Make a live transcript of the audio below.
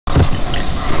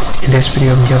In this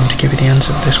video I'm going to give you the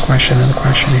answer to this question, and the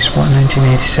question is, what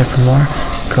 1987 war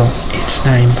got its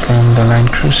name from the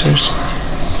land cruisers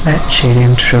that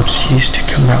Chadian troops used to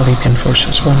combat Libyan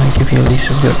forces? When I give you a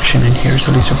list of the option, and here's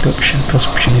a list of the option.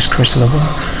 First option is Crystal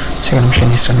War, second option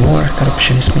is Sun War, third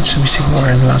option is Mitsubishi War,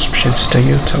 and the last option is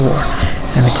Toyota War.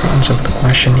 And the correct answer of the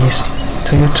question is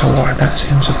Toyota War. That's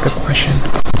the answer of the question.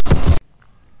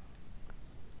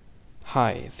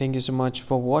 Hi, thank you so much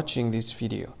for watching this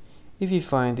video. If you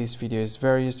find this video is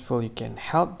very useful, you can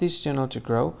help this channel to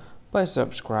grow by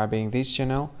subscribing this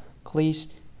channel. Click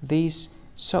this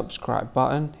subscribe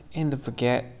button and don't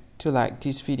forget to like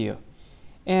this video.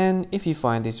 And if you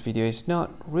find this video is not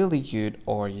really good,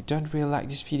 or you don't really like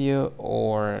this video,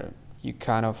 or you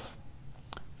kind of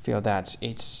feel that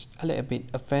it's a little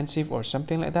bit offensive or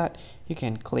something like that, you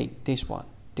can click this one,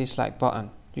 dislike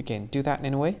button. You can do that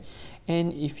anyway.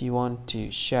 And if you want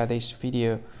to share this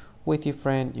video with your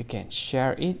friend, you can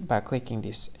share it by clicking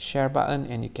this share button,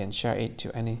 and you can share it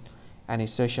to any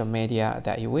social media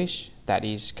that you wish that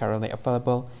is currently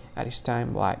available at this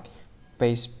time, like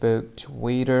Facebook,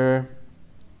 Twitter,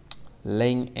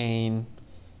 LinkedIn,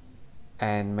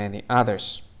 and many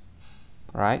others,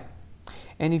 right?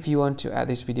 And if you want to add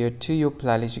this video to your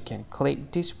playlist, you can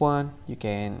click this one. You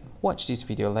can watch this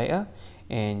video later,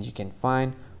 and you can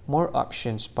find more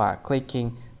options by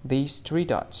clicking these three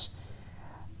dots.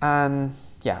 And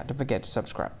yeah, don't forget to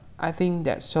subscribe. I think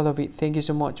that's all of it. Thank you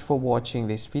so much for watching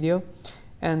this video,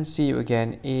 and see you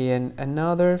again in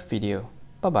another video.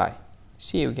 Bye bye.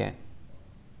 See you again.